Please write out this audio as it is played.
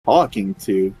talking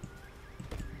to?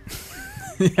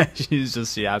 Yeah, she's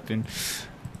just yapping.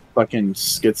 Fucking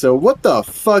schizo. What the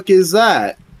fuck is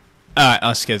that? Alright,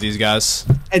 let's get these guys.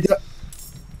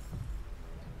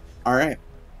 Alright.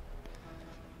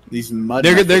 These mud.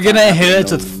 They're gonna hit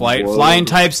us with Woad, flying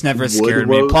types never scared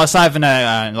me. Woad. Plus, I have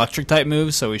an electric type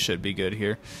move, so we should be good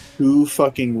here. Two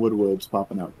fucking woodwoods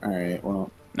popping up. Alright, well.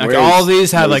 Like all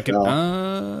these have like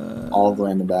all the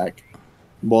way in the back.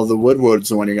 Well, the woodwood's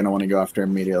the one you're gonna want to go after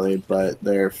immediately, but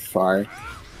they're far.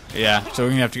 Yeah, so we're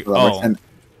gonna have to. Oh,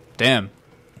 damn!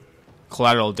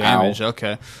 Collateral damage. Ow.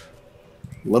 Okay.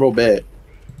 Little bit.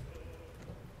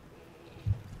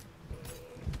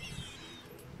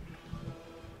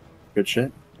 Good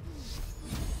shit.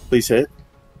 Please hit.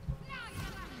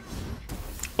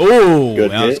 Oh,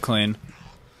 that was clean.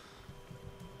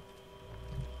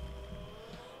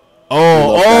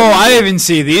 Oh, I didn't even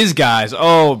see these guys.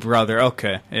 Oh, brother.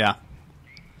 Okay, yeah.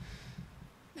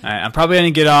 Alright, I'm probably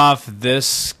gonna get off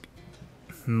this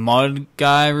mud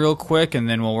guy real quick, and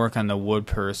then we'll work on the wood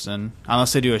person.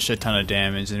 Unless they do a shit ton of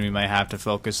damage, then we might have to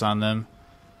focus on them.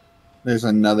 There's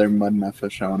another mud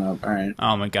Mephid showing up. Alright.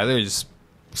 Oh my god, they're just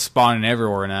spawning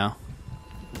everywhere now.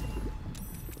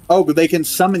 Oh, but they can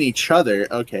summon each other.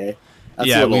 Okay. That's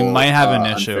yeah, we might have an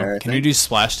issue. Unfair, can you do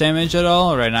splash damage at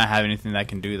all, or do I not have anything that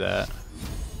can do that?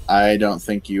 I don't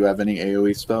think you have any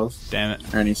AoE spells. Damn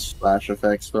it. Or any splash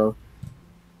effect spell.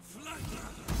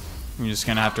 I'm just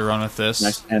gonna have to run with this.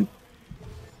 Nice. And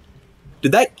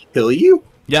did that kill you?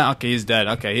 Yeah, okay, he's dead.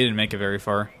 Okay, he didn't make it very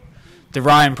far. The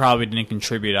Ryan probably didn't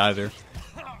contribute either.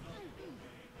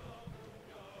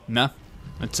 No,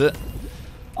 that's it.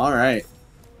 Alright.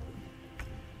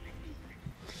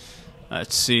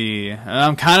 Let's see.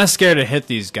 I'm kind of scared to hit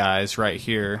these guys right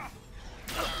here.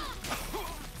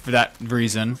 For that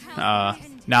reason. Now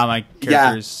my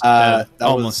character's dead.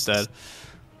 Almost dead.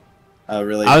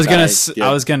 Really I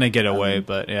was gonna get away,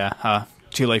 but yeah,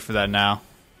 too late for that now.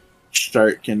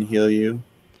 Start can heal you.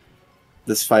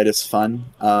 This fight is fun.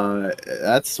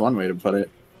 That's one way to put it.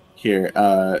 Here,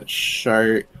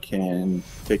 Shark can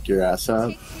pick your ass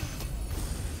up.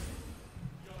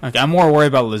 Okay, I'm more worried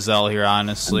about Lizelle here,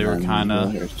 honestly. We're kind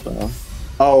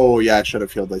of... Oh, yeah, I should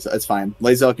have healed Lizelle. It's fine.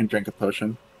 Lizelle can drink a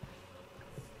potion.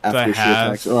 After she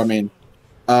attacks. Oh, I mean,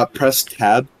 press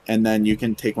tab, and then you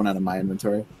can take one out of my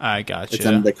inventory. I gotcha. It's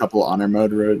in the couple honor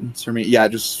mode roads for me. Yeah,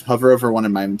 just hover over one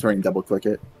in my inventory and double-click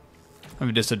it. I have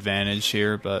a disadvantage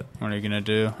here, but what are you going to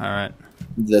do? Alright.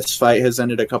 This fight has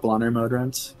ended a couple honor mode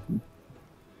runs.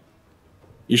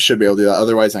 You should be able to do that.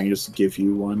 Otherwise, I can just give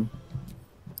you one.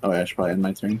 Oh, yeah, I should probably end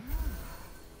my turn.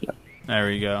 Yeah. There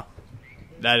we go.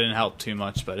 That didn't help too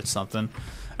much, but it's something.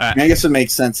 Right. I guess it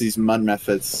makes sense. These mud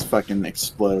Mephids fucking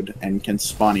explode and can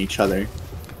spawn each other.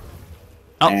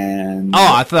 Oh, and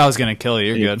I thought I was going to kill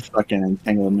you. You're good. Fucking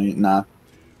entangled me. Nah.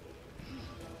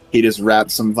 He just wrapped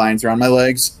some vines around my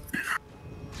legs.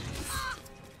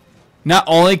 Not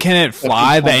only can it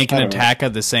fly, but it can attack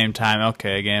at the same time.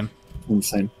 Okay, game.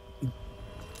 Insane.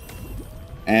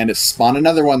 And it spawned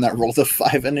another one that rolled a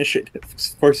 5 initiative.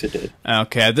 Of course it did.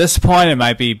 Okay, at this point, it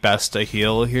might be best to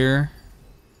heal here.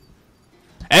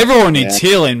 Everyone needs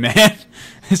healing, man.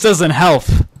 This doesn't help.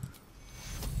 Let's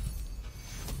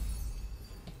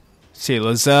see,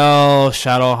 Lizelle,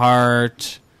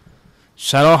 Shadowheart.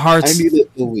 Shadowheart's... I need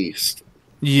it the least.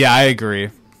 Yeah, I agree.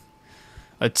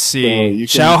 Let's see.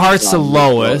 Shadowheart's the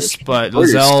lowest, but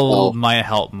Lizelle might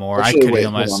help more. Actually, I could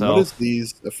heal myself. What is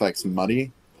these effects?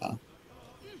 Muddy?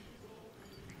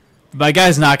 My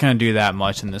guy's not going to do that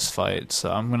much in this fight,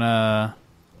 so I'm going to...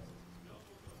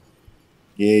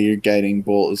 Yeah, your guiding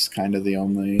bolt is kind of the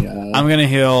only... I'm going to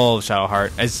heal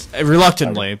Shadowheart.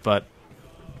 Reluctantly, but...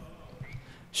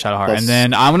 Shadowheart. Plus, and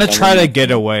then I'm going to try to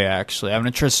get away, actually. I'm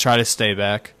going to just try to stay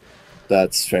back.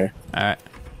 That's fair. Alright.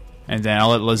 And then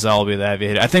I'll let Lizelle be the heavy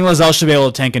hitter. I think Lizelle should be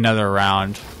able to tank another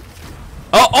round.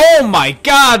 Oh my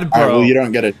god, bro! Right, well, you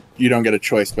don't get a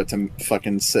choice but to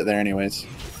fucking sit there anyways.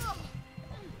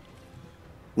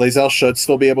 Lizelle should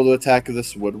still be able to attack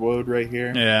this Wood right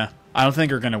here. Yeah. I don't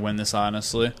think we're going to win this,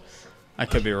 honestly. I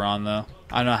could be wrong, though.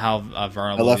 I don't know how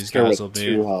vulnerable these guys will be.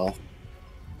 2 health.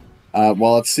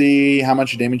 Well, let's see how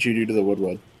much damage you do to the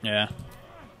Wood. Yeah.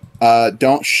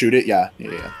 Don't shoot it. Yeah.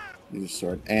 Use a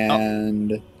sword.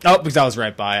 And... Oh, because I was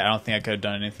right by it. I don't think I could have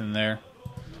done anything there.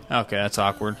 Okay, that's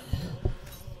awkward.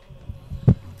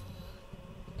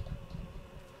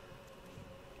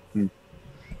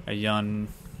 A young...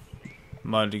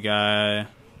 mud guy.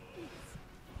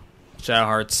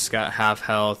 Shadowheart's got half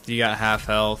health. You got half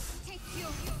health.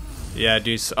 Yeah,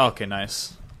 dude. Okay,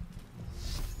 nice.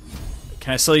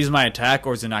 Can I still use my attack,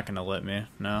 or is it not going to let me?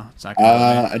 No, it's not going to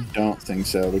let me. I don't think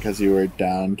so, because you were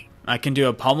downed. I can do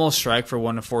a pummel strike for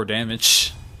 1 to 4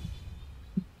 damage.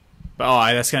 But,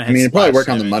 oh, that's going to hit. I mean, it'd probably work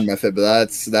on the Mud Mephid, but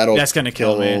that's going to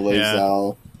kill me.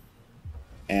 Lae'zel,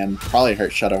 and probably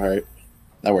hurt Shadowheart.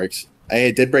 That works. Hey,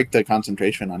 it did break the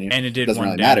concentration on you. And it did doesn't 1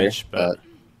 really damage, matter, but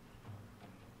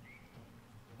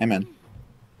hey, man,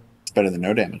 it's better than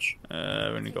no damage.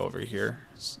 We're gonna go over here.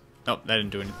 Nope, that didn't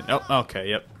do anything. Oh, okay,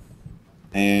 yep.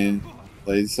 And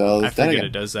Lae'zel is dead again.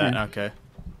 It does that. Yeah. Okay.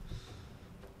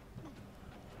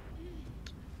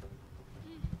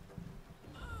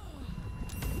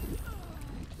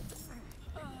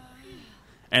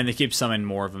 And they keep summoning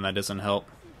more of them. That doesn't help.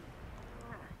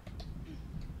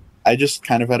 I just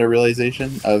kind of had a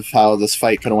realization of how this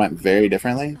fight could have went very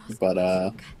differently, but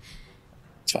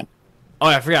it's fine. Oh,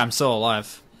 I forgot. I'm still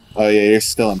alive. Oh yeah, you're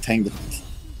still entangled.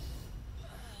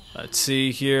 Let's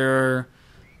see here.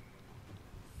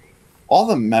 All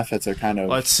the Mephids are kind of.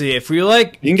 Let's see if we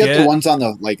like. You can get the ones on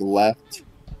the left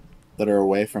that are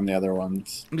away from the other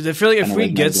ones. Because I feel like if we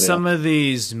get some of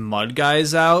these mud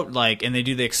guys out, and they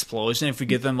do the explosion, if we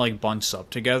get them bunched up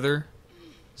together,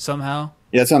 somehow.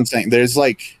 Yeah, that's what I'm saying. There's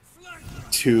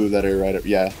 2 that are right up.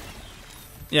 Yeah.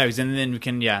 Yeah, because then we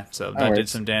can. Yeah, so that did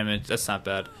some damage. That's not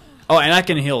bad. Oh, and I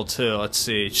can heal too. Let's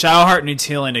see. Shadowheart needs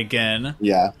healing again.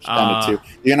 Yeah, she's down to 2.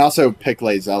 You can also pick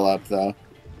Lae'zel up though.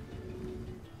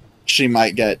 She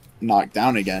might get knocked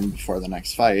down again before the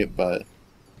next fight, but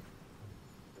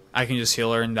I can just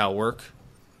heal her and that'll work.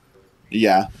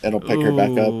 Yeah, it'll pick her back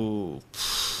up.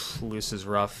 This is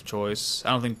rough choice.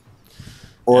 I don't think.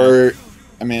 Or,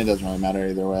 I mean, it doesn't really matter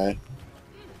either way.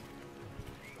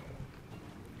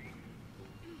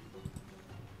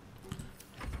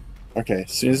 Okay,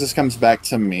 as soon as this comes back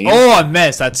to me... Oh, I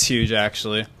missed! That's huge,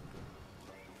 actually.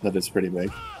 That is pretty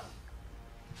big.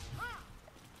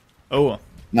 Oh.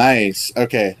 Nice.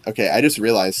 Okay, okay, I just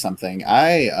realized something.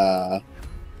 I,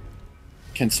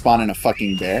 can spawn in a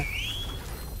fucking bear.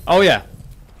 Oh, yeah.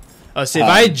 See, if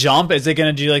I jump, is it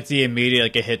gonna do, the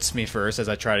immediate, it hits me first as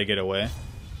I try to get away?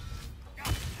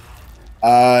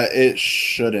 It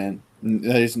shouldn't.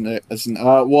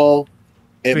 Well...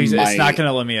 It's not going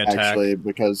to let me attack. Actually,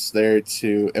 because they're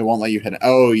too... It won't let you hit it.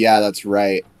 Oh, yeah, that's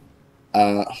right.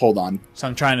 Hold on. So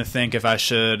I'm trying to think if I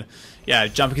should... Yeah,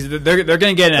 jump, because they're going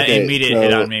to get an immediate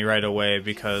hit on me right away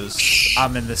because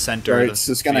I'm in the center of the It's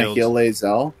just going to heal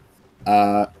Lae'zel.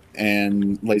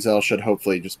 And Lae'zel should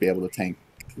hopefully just be able to tank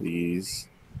these.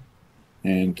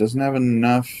 And doesn't have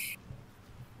enough...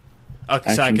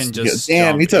 Okay, so I can just...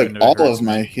 Damn, he took all of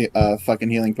my fucking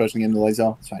healing potion into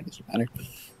Lae'zel. It's fine, doesn't matter.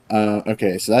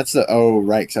 Okay, so that's the... Oh,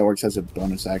 right, because that works as a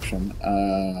bonus action.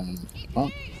 Well,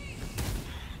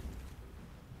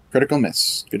 critical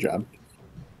miss. Good job.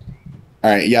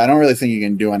 Alright, yeah, I don't really think you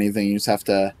can do anything. You just have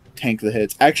to tank the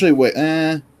hits. Actually, wait,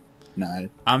 nah.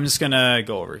 I'm just gonna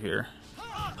go over here.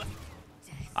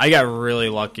 I got really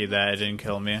lucky that it didn't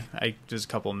kill me. Just a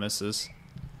couple misses.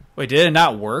 Wait, did it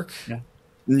not work? Yeah.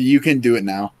 You can do it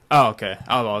now. Oh, okay.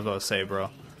 I was about to say, bro.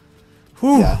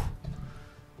 Whew. Yeah.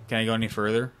 Can I go any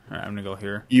further? Alright, I'm gonna go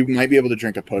here. You might be able to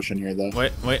drink a potion here, though.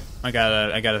 Wait. I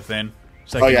got a thing.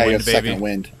 Second you wind, have baby. second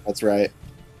wind. That's right.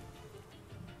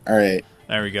 Alright.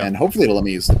 There we go. And hopefully it'll let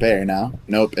me use the bear now.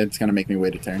 Nope, it's gonna make me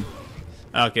wait a turn.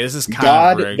 Okay, this is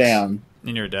kind of rigged. Damn.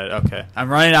 And you're dead. Okay. I'm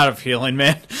running out of healing,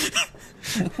 man.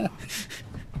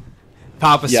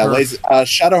 Papa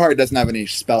Shadowheart doesn't have any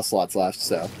spell slots left,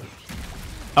 so...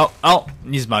 Oh,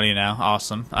 he's muddy now.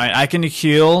 Awesome. I can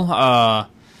heal. I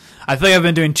think I've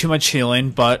been doing too much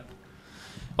healing, but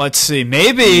let's see.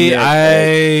 Maybe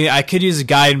I could use a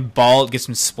Guide Bolt, get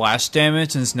some splash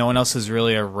damage, since no one else is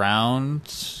really around.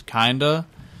 Kinda.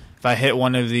 If I hit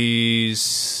one of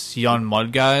these young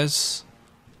mud guys.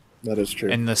 That is true.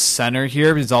 In the center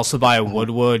here, but it's also by a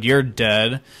Wood. You're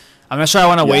dead. I'm not sure I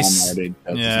want to waste...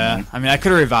 Yeah, I mean, I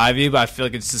could revive you, but I feel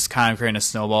like it's just kind of creating a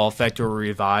snowball effect where we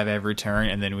revive every turn,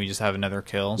 and then we just have another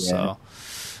kill, so...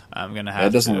 I'm going to have to...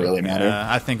 It doesn't really matter.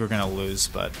 I think we're going to lose,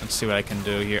 but let's see what I can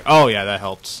do here. Oh, yeah, that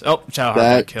helped. Oh, Shadowheart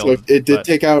got killed. It did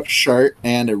take out Shart,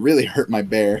 and it really hurt my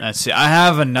bear. Let's see. I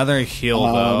have another heal,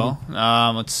 though.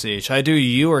 Let's see. Should I do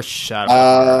you or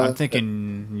Shadowheart? I'm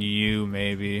thinking you,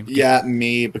 maybe. Yeah,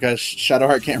 me, because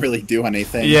Shadowheart can't really do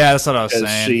anything. Yeah, that's what I was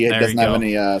saying. She doesn't have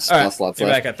any spell slots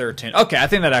left. Back at 13. Okay, I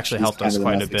think that actually helped us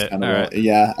quite a bit. All right.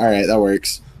 Yeah, all right, that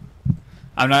works.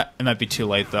 I'm not. It might be too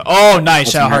late though. Oh,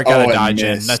 nice! Shadowheart got a dodge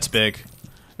in. That's big.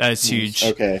 That is huge.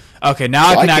 Okay. Okay, now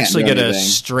I can actually get a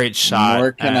straight shot.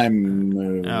 Nor can I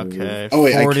move. Okay. Oh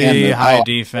wait, 40 I can move. high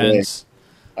defense.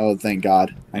 Oh, thank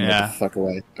God! I can get the fuck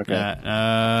away. Okay.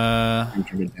 Yeah.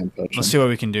 Let's see what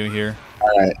we can do here.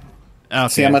 All right. Okay.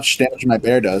 See how much damage my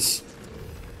bear does.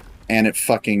 And it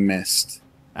fucking missed.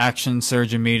 Action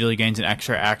surge immediately gains an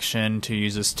extra action to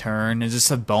use this turn. Is this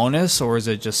a bonus or is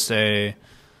it just a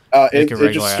it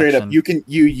just straight action? Up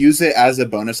you use it as a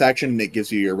bonus action and it gives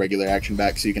you your regular action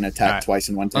back so you can attack twice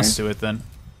in one turn. Let's do it then.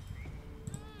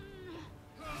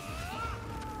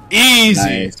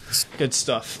 Easy. Nice. Good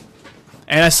stuff.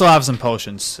 And I still have some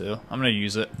potions too. I'm gonna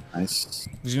use it. Nice.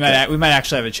 We might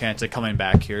actually have a chance at coming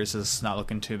back here. So this is not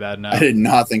looking too bad now. I did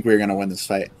not think we were gonna win this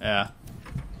fight. Yeah.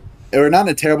 We're not in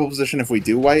a terrible position if we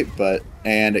do wipe,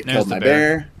 and it killed my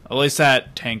bear. At least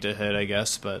that tanked a hit, I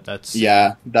guess. But that's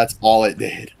that's all it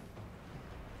did.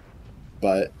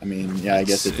 But I mean, yeah, I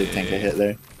guess it did tank a hit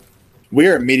there. We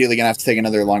are immediately gonna have to take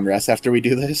another long rest after we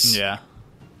do this. Yeah.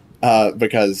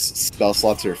 Because spell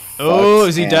slots are fucked. Oh,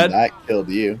 is he dead? That killed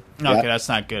you. Okay, that's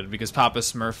not good because Papa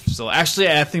Smurf still. Actually,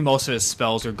 I think most of his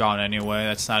spells are gone anyway.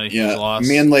 That's not a huge loss.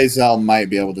 Me and Lae'zel might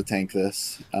be able to tank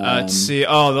this. Let's see.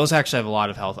 Oh, those actually have a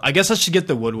lot of health. I guess I should get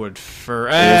the Woodward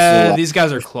for. These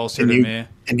guys are closer to me.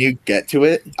 Can you get to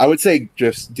it? I would say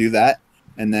just do that,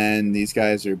 and then these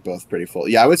guys are both pretty full.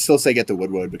 Yeah, I would still say get the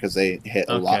Woodward because they hit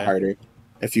a lot harder.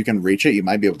 If you can reach it, you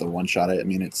might be able to one-shot it. I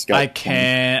mean, it's got... I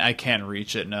can't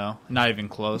reach it, no. Not even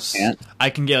close. You can't?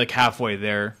 I can get, like, halfway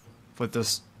there with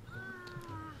this.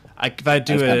 I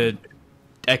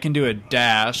can do a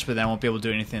dash, but then I won't be able to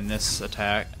do anything in this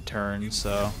turn,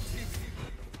 so...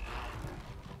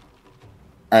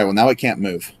 Alright, well, now it can't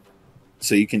move.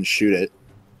 So you can shoot it.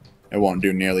 It won't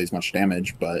do nearly as much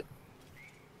damage, but...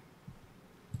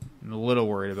 I'm a little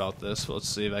worried about this. Let's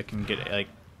see if I can get it, like...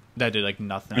 That did like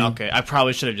nothing. Okay, I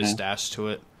probably should have just dashed to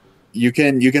it. You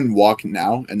can walk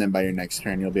now, and then by your next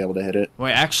turn, you'll be able to hit it.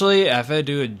 Wait, actually, if I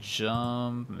do a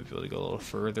jump, maybe able to go a little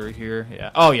further here.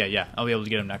 Yeah. Oh yeah. I'll be able to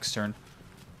get him next turn.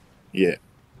 Yeah.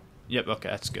 Yep. Okay,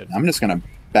 that's good. I'm just gonna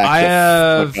back.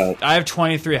 I have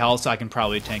 23 health, so I can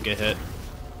probably tank a hit.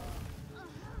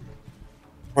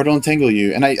 Portal entangle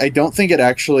you, and I don't think it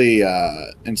actually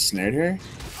ensnared her.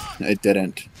 It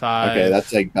didn't. 5. Okay,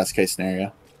 that's like best case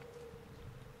scenario.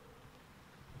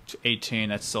 18,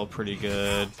 that's still pretty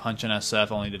good. Punch and SF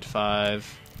only did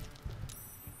 5.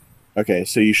 Okay,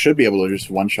 so you should be able to just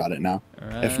one-shot it now.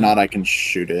 Right. If not, I can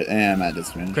shoot it. And that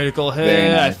doesn't mean... Critical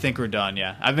hit, nice. I think we're done,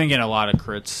 yeah. I've been getting a lot of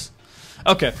crits.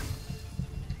 Okay.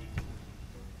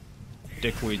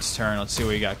 Dickweed's turn. Let's see what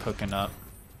we got cooking up.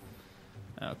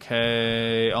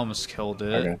 Okay, almost killed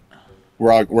it. Okay.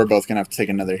 We're both gonna have to take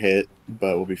another hit,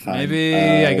 but we'll be fine. Maybe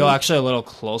I go actually a little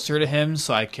closer to him,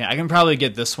 so I can probably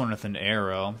get this one with an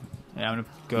arrow. Yeah, I'm gonna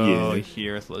go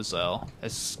here with Lae'zel.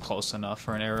 It's close enough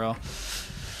for an arrow.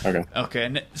 Okay. Okay,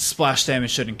 and splash damage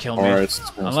shouldn't kill me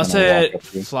unless it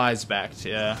flies back.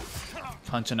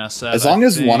 Punch an SF. As long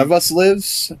as one of us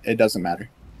lives, it doesn't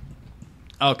matter.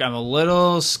 Okay, I'm a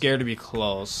little scared to be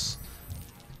close.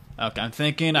 Okay, I'm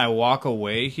thinking I walk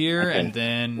away here and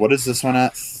then. What is this one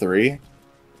at? 3?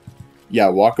 Yeah,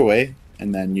 walk away,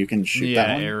 and then you can shoot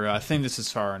that one. Arrow. I think this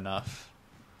is far enough.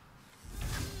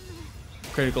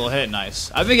 Critical hit,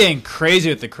 nice. I've been getting crazy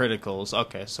with the criticals.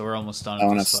 Okay, so we're almost done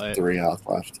with this fight. 3 health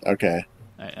left. Okay.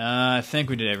 Right, I think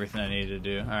we did everything I needed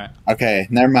to do. All right. Okay,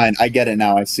 never mind. I get it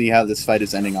now. I see how this fight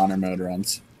is ending honor mode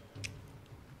runs.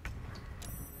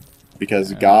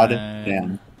 Because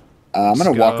damn. I'm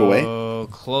going to walk away.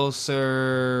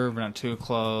 Closer. We're not too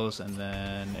close, and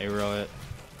then arrow it.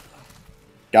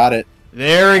 Got it.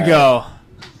 There we go.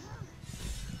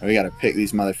 We gotta pick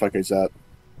these motherfuckers up.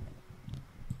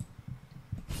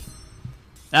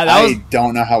 Now, I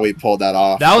don't know how we pulled that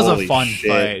off. That was a fun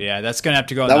fight. Yeah, that's gonna have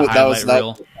to go in the highlight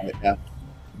reel.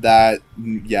 That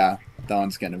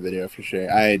one's getting a video for sure.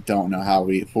 I don't know how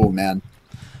we. Oh man.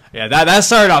 Yeah, that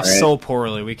started off so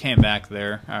poorly. We came back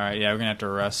there. All right, yeah, we're gonna have to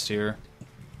rest here.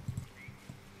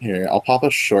 Here, I'll pop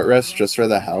a short rest just for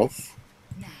the health.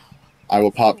 I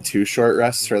will pop 2 short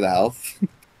rests for the health.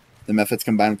 The Mephids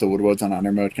combined with the Woodwards on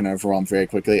honor mode can overwhelm very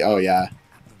quickly. Oh, yeah.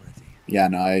 Yeah,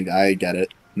 no, I get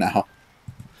it now.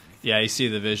 Yeah, you see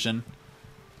the vision.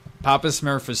 Papa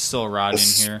Smurf is still rotting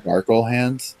here. Sparkle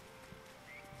hands?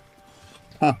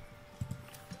 Huh.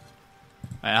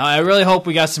 I really hope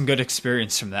we got some good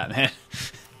experience from that, man.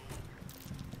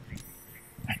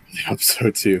 I really hope so,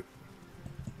 too.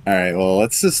 Alright, well,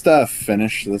 let's just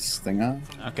finish this thing up.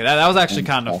 Okay, that was actually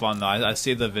kind of fun, though. I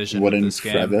see the vision of this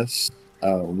game. Crevice.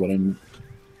 Oh, wooden...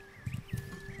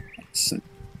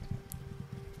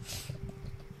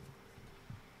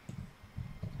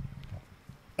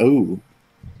 Oh.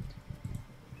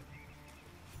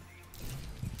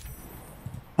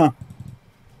 Huh.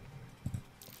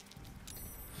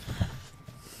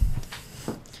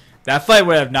 That fight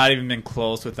would have not even been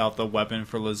close without the weapon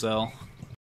for Lae'zel.